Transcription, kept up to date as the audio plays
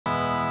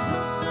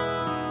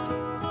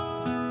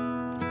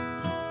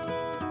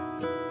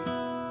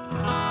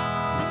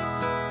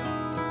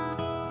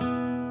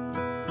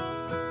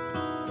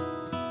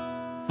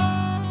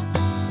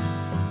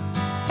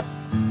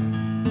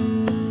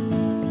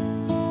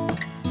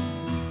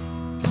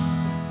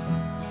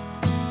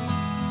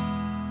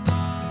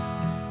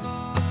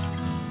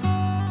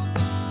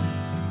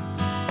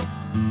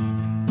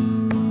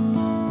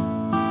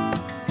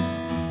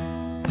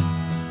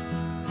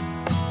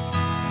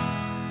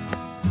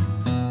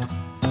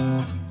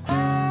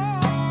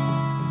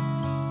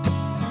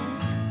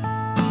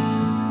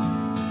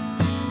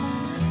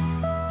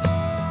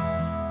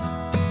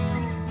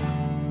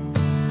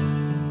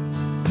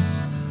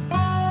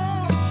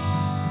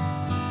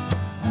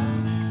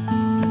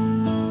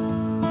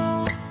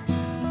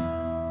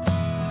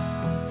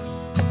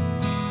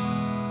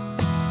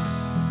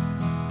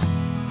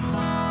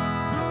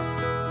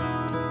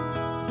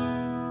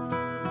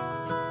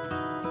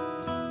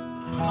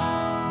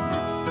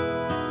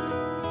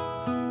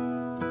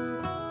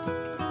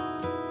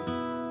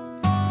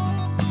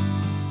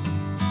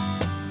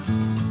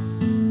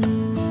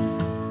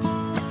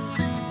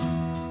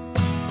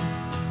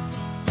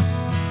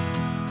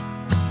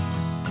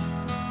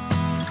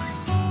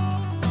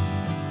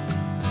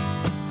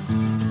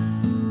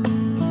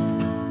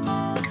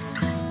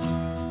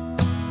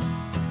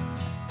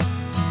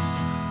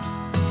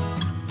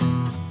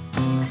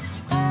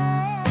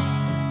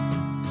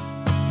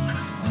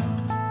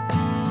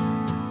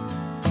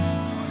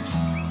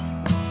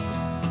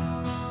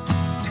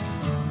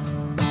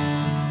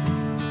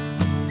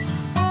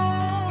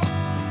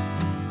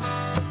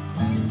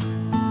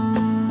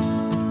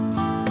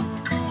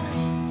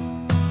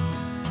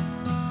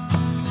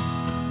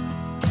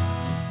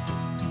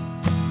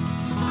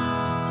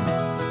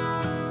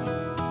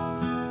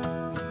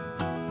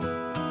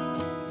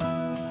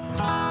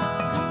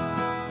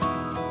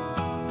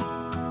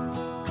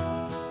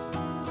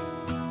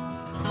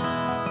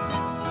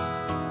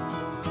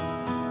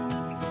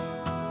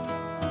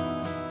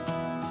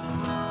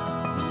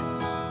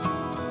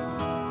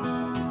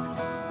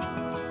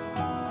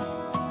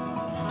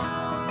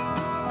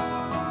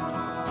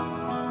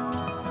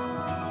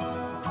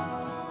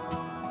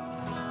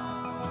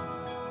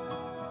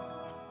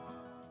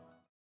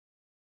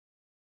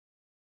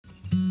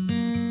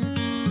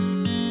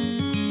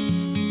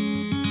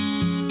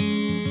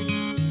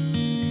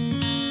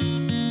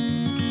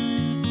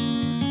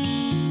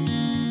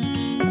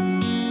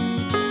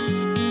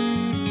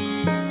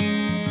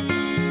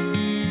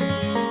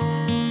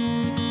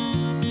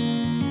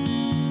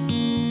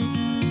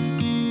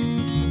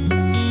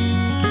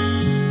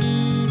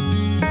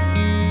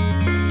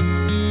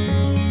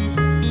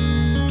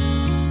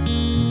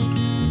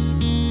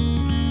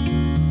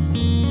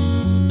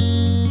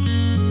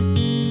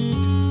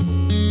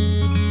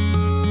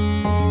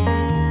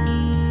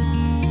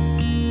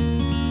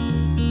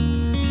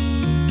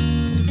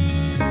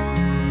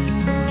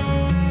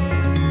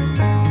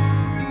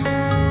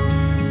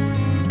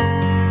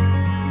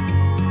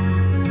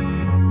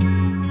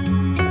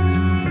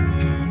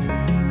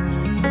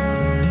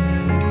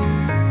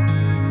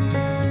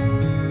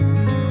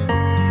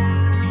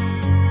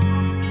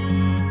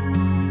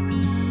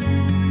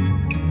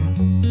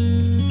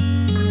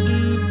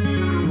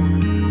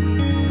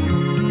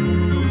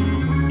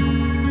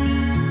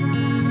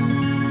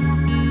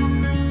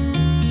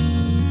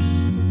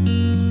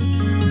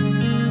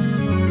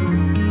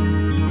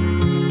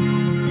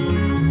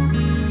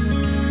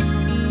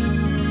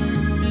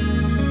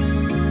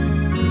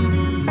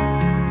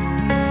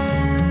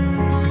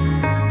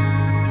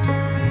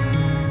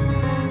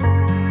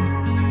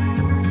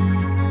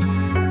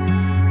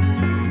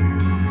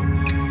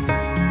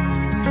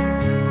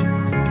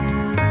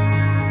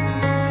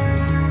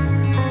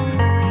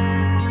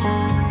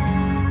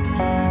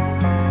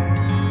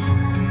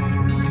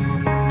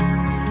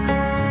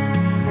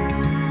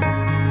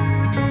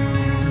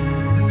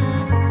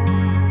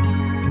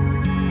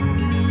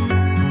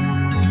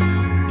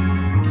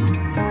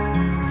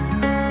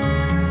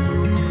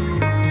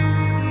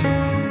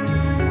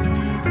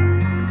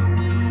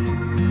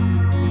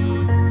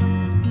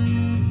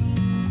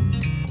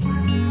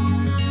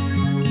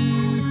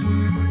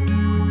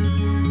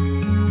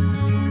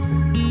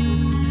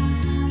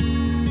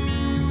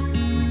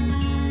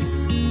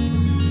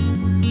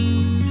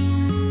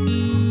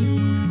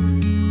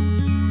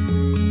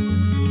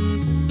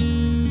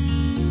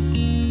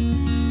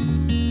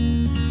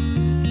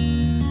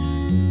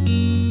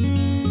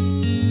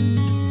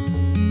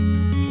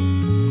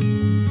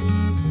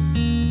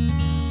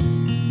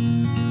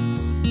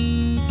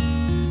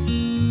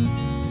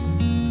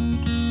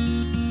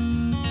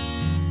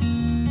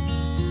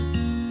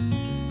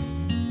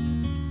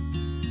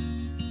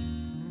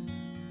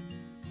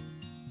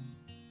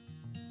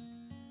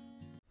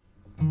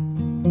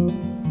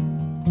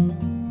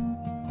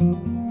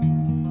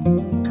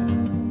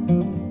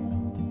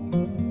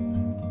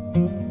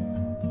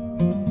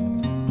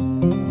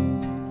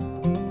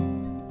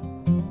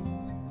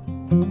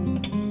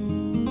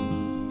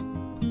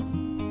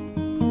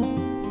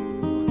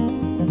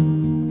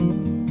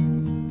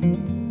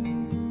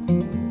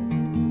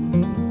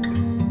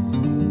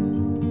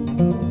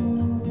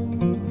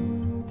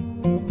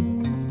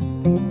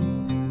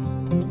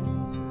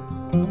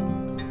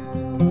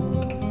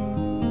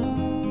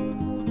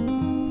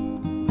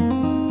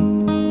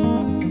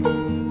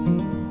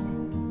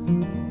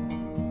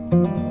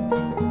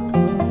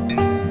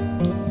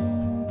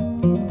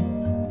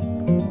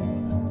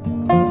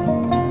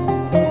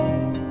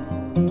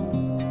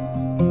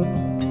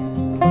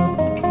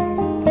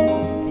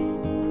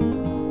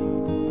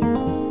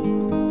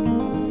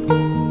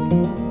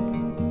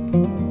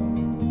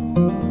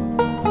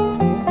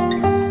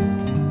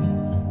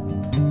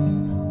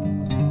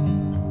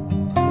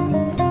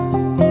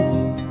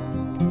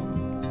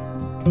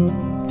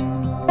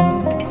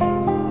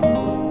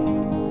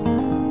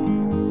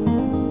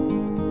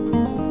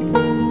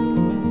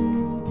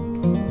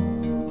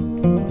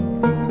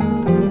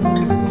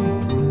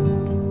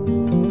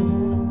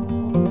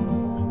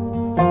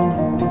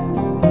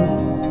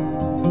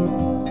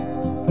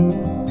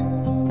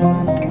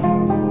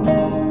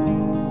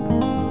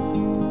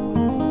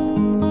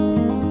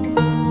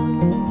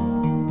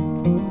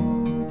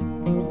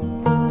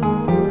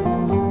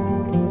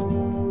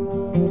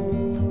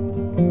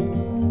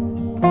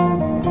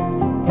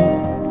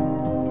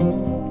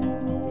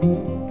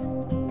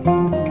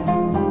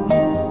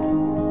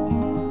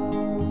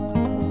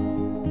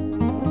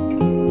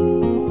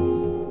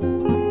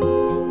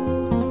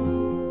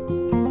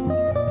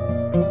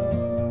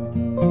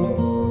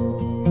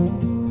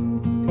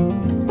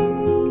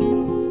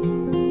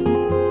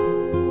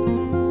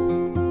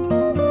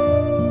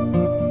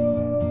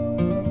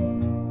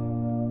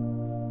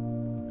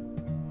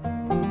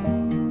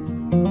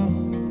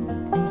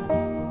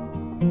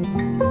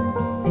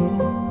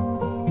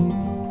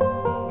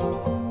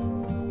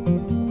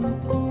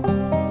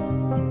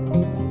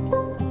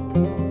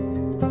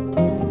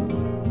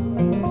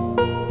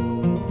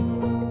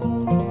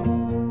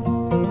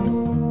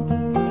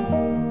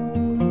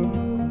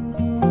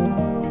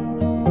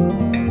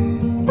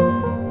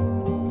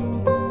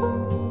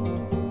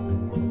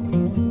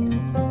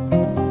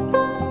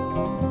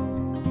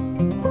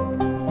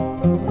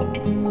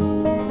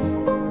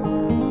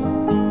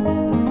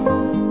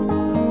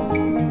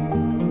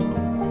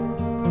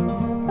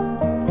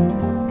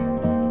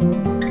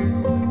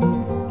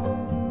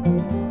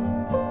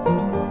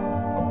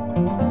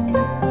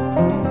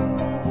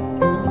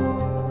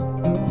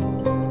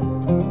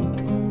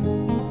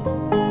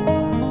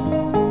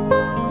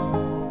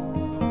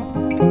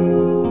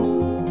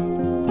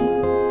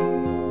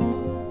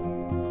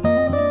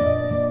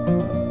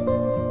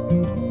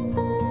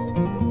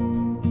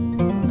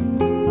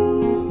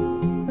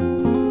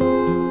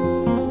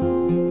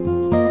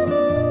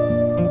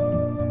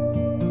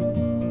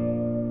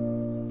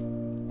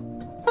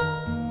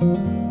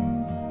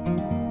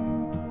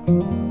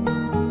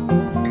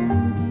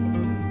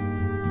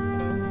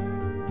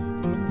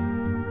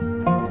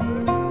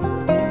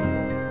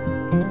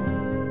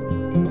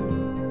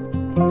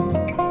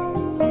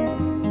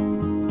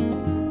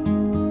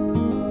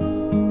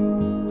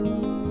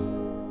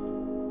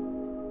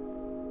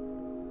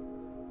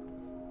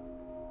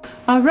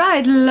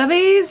Alright,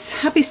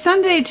 lovies, happy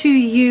Sunday to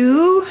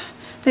you.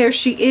 There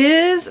she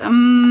is.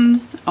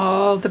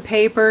 All the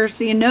papers,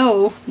 you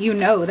know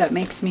that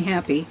makes me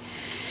happy.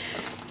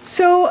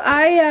 So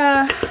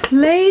I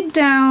laid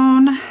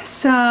down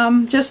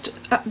some,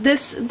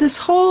 this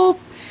whole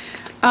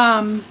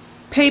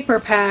paper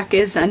pack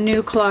is a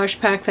new collage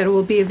pack that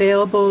will be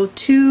available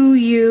to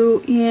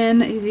you in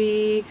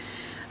the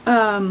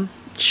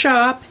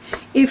shop.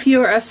 If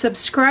you're a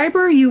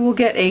subscriber, you will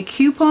get a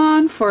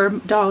coupon for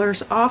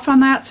dollars off on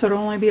that, so it'll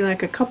only be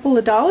like a couple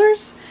of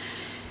dollars.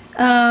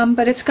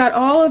 But it's got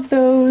all of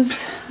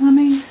those. Let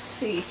me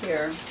see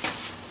here.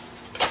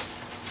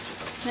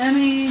 Let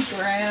me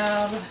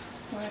grab,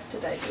 what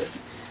did I do?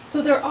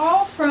 So they're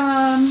all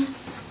from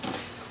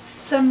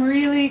some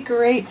really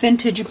great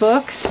vintage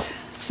books.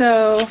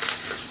 So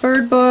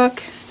Bird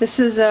Book, this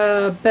is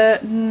a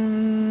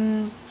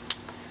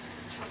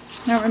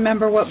I don't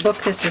remember what book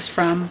this is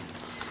from.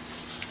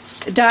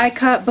 A die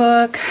cut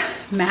book,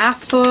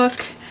 math book.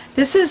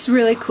 This is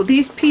really cool.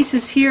 These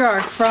pieces here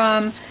are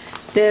from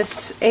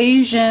this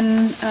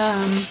Asian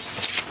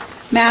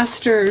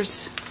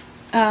Masters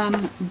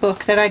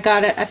book that I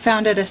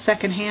found at a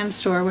secondhand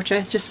store, which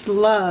I just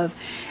love.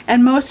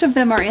 And most of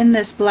them are in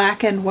this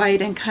black and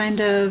white and kind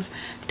of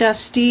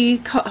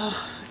dusty.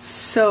 Oh, it's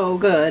so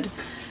good.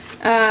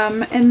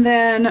 And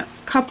then a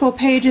couple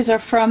pages are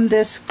from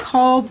this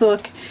call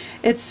book.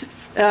 It's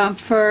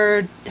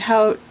for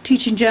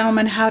teaching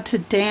gentlemen how to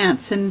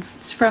dance, and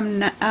it's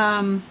from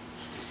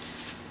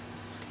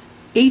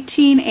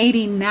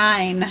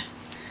 1889.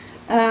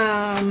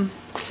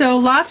 So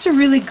lots of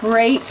really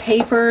great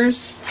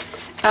papers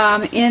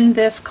in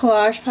this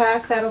collage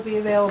pack that'll be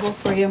available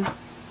for you.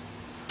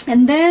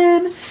 And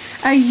then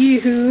I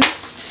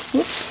used,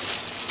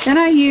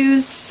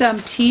 some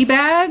tea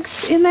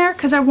bags in there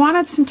because I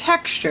wanted some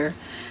texture.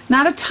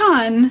 Not a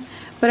ton,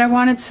 but I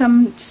wanted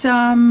some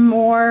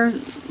more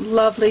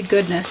lovely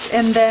goodness.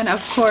 And then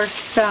of course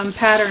some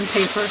pattern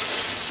paper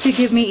to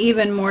give me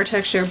even more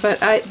texture. But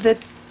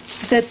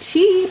the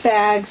tea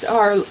bags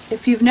are,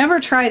 if you've never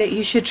tried it,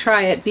 you should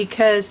try it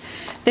because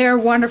they're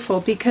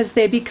wonderful, because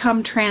they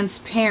become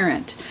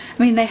transparent.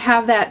 I mean, they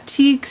have that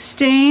teak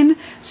stain,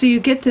 so you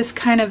get this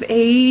kind of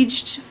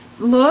aged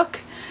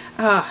look.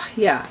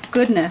 Yeah,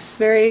 goodness,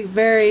 very,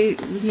 very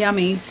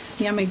yummy,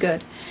 yummy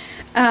good.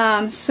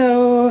 Then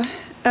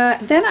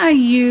I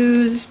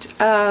used,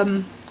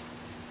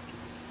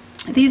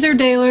 these are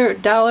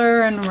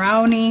Daler and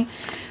Rowney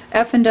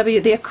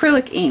F&W, the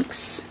acrylic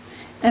inks.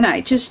 And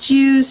I just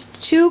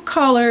used two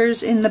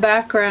colors in the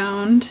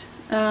background.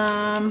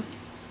 I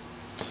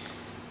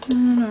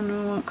don't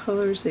know what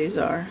colors these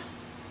are.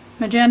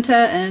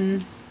 magenta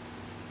and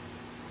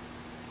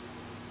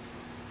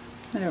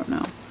I don't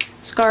know,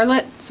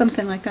 scarlet,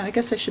 something like that. I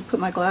guess I should put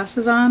my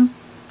glasses on.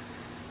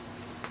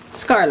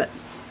 Scarlet.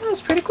 That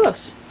was pretty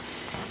close.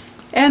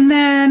 And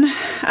then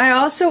I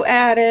also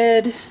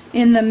added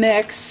in the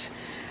mix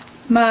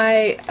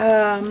my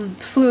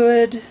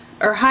fluid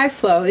or high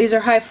flow. These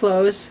are high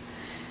flows.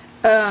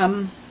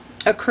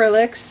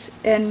 Acrylics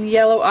and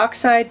yellow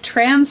oxide,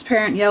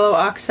 transparent yellow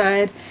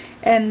oxide,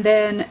 and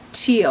then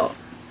teal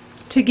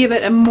to give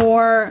it a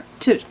more,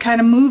 to kind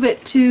of move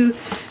it to,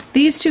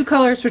 these two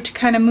colors were to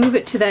kind of move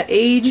it to that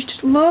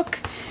aged look.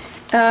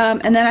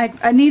 And then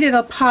I needed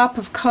a pop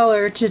of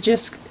color to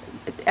just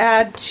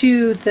add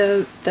to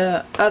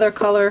the other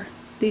color,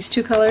 these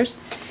two colors.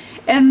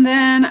 And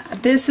then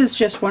this is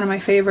just one of my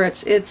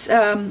favorites. It's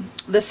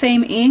the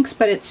same inks,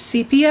 but it's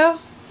sepia.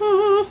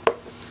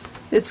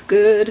 It's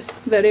good,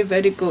 very,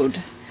 very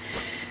good.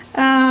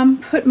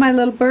 Put my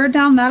little bird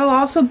down. That'll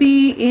also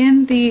be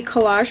in the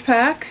collage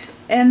pack.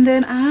 And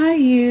then I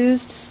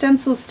used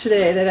stencils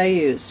today that I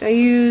used. I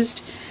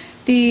used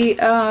the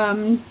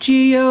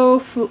Geo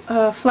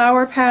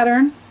flower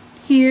pattern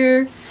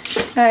here.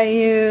 I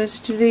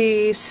used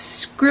the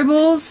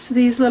scribbles,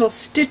 these little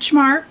stitch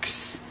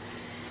marks.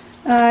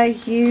 I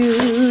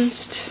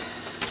used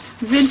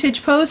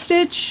vintage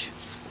postage,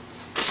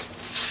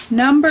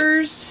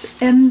 numbers,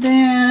 and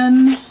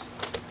then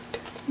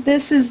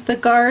this is the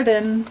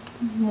garden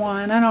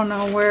one. I don't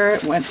know where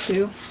it went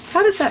to.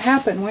 How does that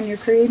happen when you're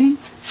creating?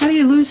 How do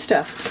you lose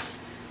stuff?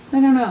 I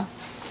don't know.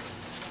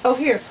 Oh,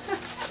 here.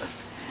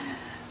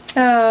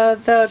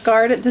 The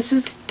garden, this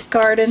is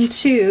garden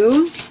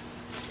 2.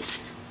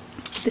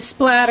 The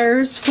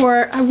splatters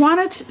for, I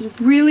wanted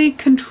to really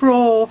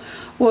control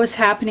what was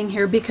happening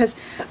here because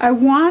I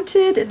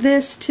wanted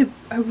this to,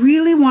 I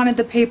really wanted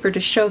the paper to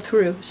show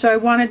through. So I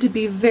wanted to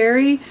be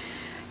very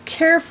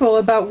careful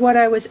about what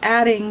I was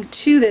adding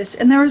to this.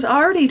 And there was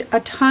already a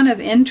ton of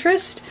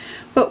interest,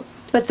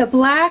 but the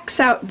blacks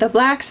out, the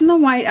blacks and the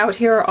white out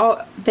here are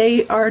all,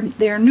 they are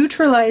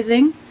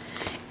neutralizing,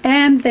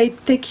 and they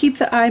keep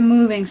the eye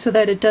moving so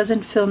that it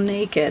doesn't feel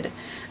naked.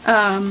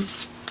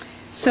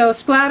 So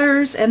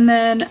splatters, and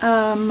then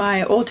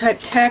my old type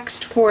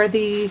text for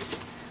the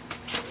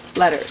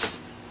letters.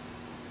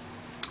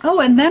 Oh,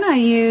 and then I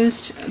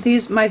used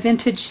these, my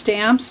vintage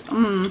stamps,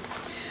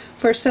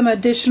 for some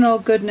additional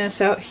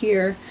goodness out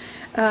here.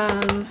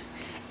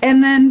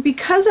 And then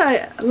because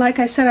like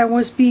I said, I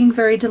was being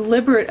very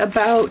deliberate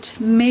about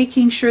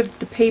making sure that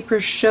the paper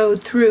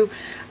showed through,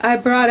 I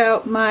brought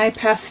out my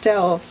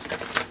pastels.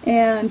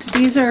 And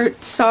these are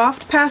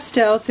soft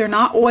pastels. They're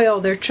not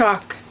oil, they're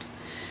chalk.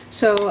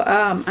 So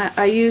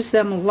I use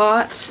them a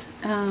lot.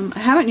 I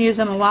haven't used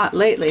them a lot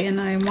lately,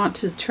 and I want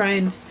to try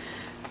and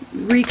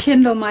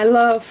rekindle my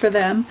love for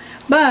them.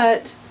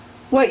 But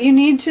what you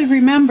need to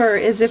remember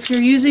is if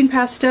you're using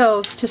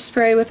pastels, to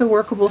spray with a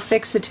workable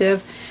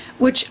fixative,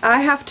 which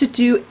I have to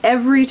do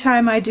every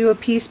time I do a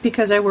piece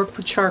because I work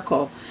with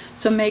charcoal.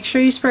 So make sure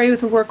you spray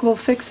with a workable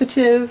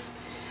fixative.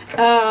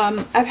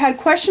 I've had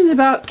questions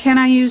about, can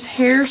I use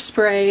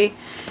hairspray?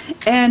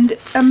 And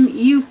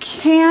you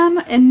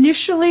can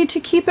initially to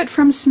keep it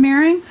from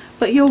smearing,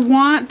 but you'll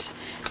want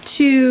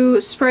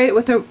to spray it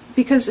with a,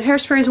 because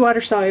hairspray is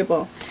water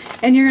soluble,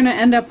 and you're going to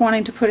end up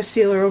wanting to put a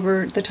sealer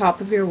over the top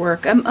of your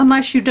work,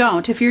 unless you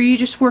don't. If you're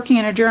just working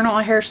in a journal,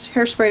 a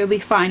hairspray will be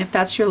fine. If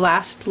that's your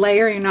last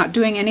layer, you're not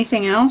doing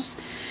anything else,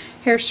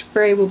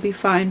 hairspray will be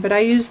fine. But I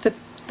use the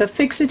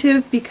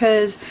fixative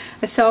because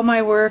I sell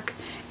my work,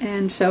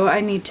 and so I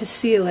need to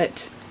seal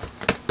it.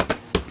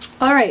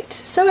 Alright,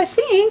 so I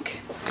think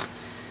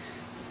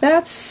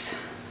that's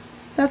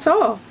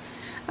all.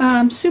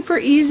 Super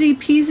easy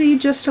peasy,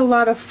 just a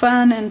lot of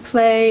fun and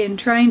play and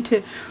trying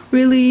to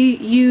really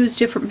use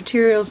different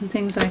materials and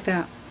things like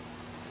that.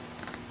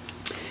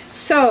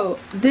 So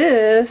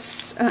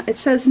this, it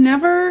says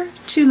never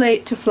too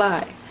late to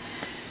fly.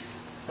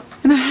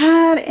 And I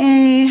had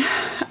a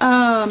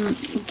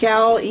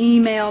gal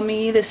email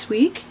me this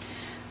week,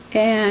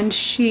 and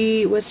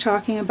she was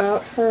talking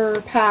about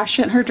her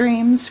passion, her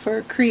dreams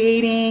for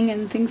creating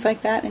and things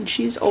like that, and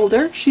she's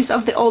older. She's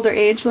of the older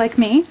age like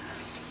me.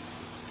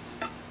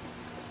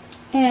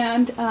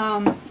 And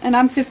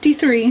I'm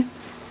 53,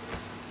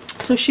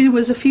 so she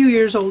was a few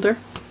years older.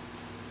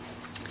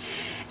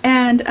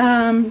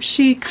 And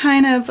she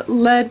kind of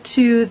led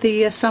to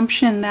the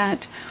assumption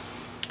that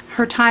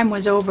her time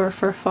was over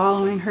for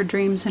following her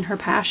dreams and her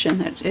passion,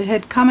 that it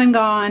had come and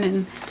gone,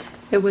 and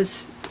it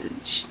was,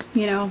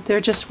 you know, there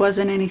just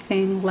wasn't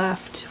anything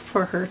left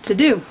for her to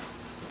do.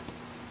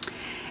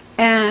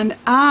 And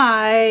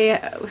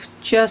I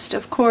just,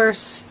 of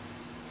course,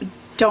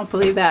 don't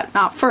believe that.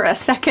 Not for a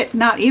second.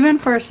 Not even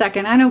for a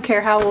second. I don't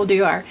care how old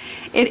you are.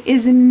 It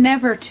is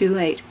never too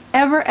late.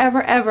 Ever,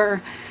 ever,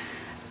 ever.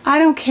 I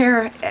don't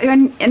care.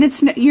 And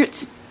it's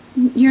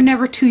you're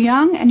never too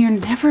young, and you're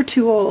never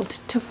too old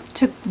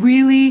to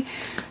really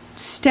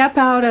step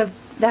out of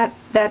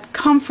that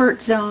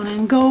comfort zone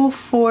and go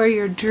for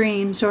your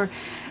dreams, or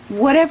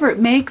whatever,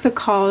 make the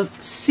call,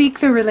 seek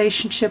the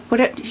relationship.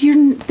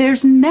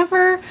 There's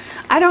never,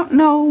 I don't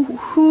know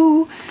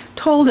who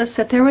told us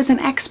that there was an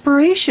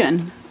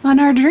expiration on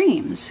our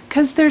dreams,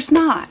 because there's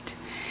not.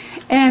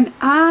 And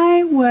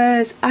I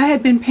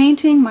had been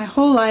painting my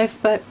whole life,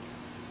 but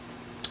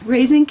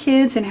raising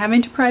kids and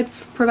having to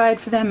provide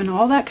for them and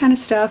all that kind of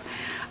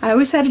stuff, I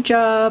always had a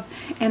job,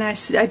 and I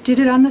did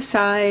it on the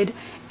side,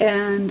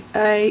 and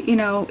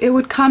it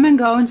would come and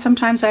go, and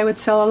sometimes I would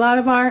sell a lot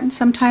of art, and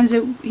sometimes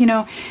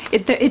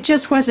it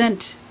just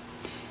wasn't,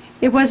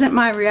 it wasn't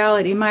my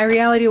reality. My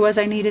reality was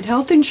I needed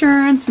health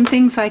insurance and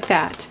things like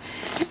that,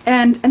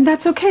 and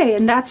that's okay,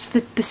 and that's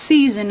the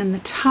season and the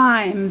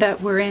time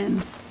that we're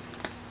in.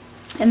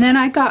 And then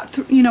I got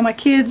through, my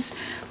kids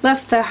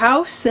left the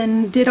house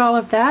and did all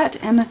of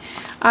that, and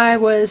I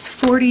was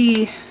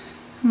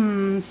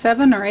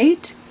 47 or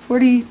 8,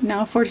 40,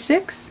 no,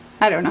 46,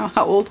 I don't know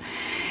how old.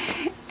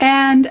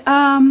 And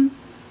I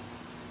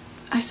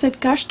said,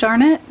 gosh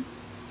darn it,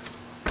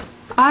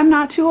 I'm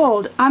not too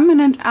old.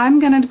 I'm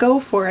gonna go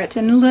for it.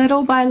 And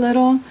little by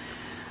little,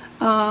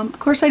 of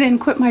course I didn't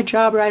quit my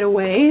job right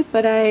away,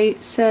 but I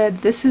said,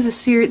 this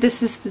is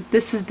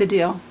the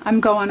deal. I'm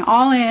going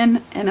all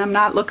in, and I'm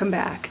not looking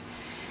back.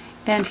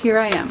 And here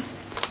I am.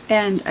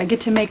 And I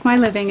get to make my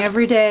living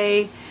every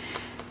day,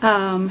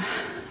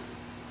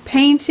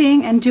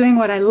 painting and doing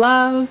what I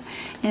love,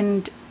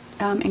 and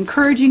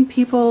encouraging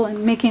people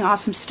and making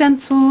awesome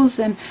stencils.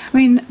 And I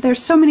mean, there's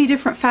so many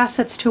different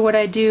facets to what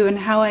I do and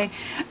how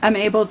I'm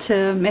able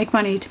to make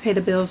money to pay the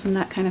bills and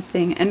that kind of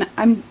thing. And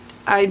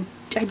I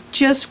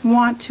just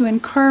want to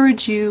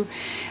encourage you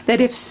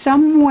that if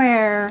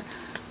somewhere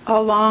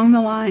along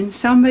the line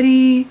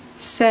somebody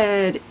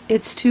said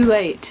it's too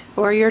late,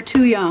 or you're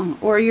too young,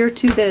 or you're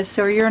too this,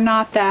 or you're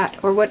not that,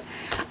 or what,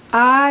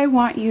 I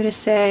want you to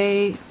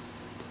say,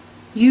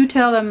 you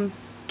tell them,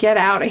 get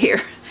out of here.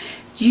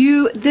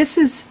 This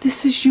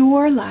is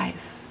your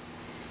life,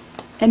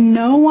 and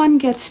no one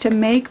gets to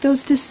make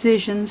those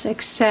decisions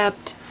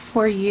except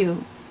for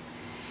you.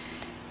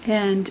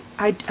 And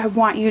I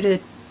want you to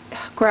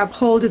grab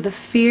hold of the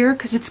fear,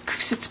 because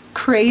it's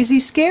crazy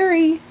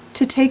scary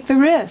to take the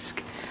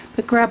risk,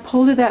 but grab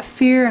hold of that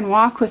fear and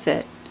walk with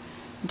it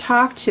and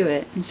talk to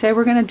it and say,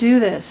 we're going to do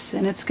this,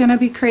 and it's going to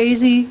be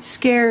crazy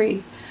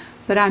scary,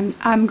 but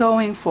I'm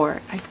going for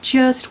it. I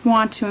just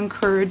want to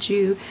encourage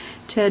you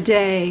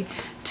today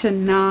to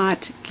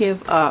not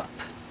give up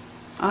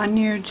on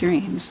your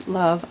dreams,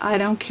 love. I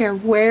don't care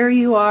where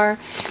you are.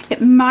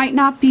 It might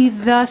not be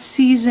the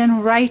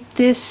season right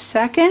this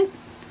second,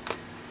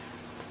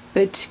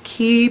 but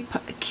keep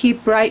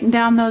writing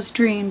down those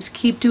dreams.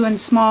 Keep doing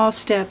small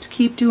steps.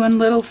 Keep doing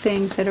little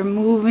things that are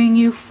moving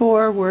you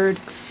forward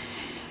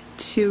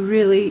to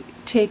really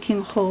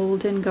taking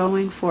hold and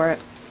going for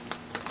it.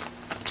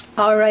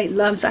 All right,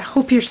 loves, I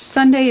hope your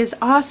Sunday is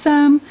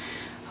awesome.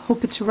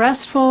 Hope it's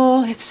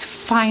restful. It's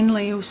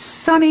finally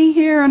sunny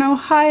here in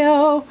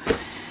Ohio,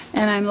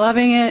 and I'm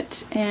loving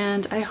it.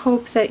 And I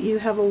hope that you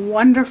have a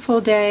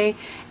wonderful day,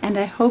 and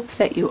I hope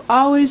that you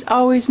always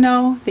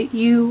know that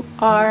you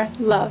are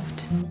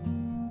loved.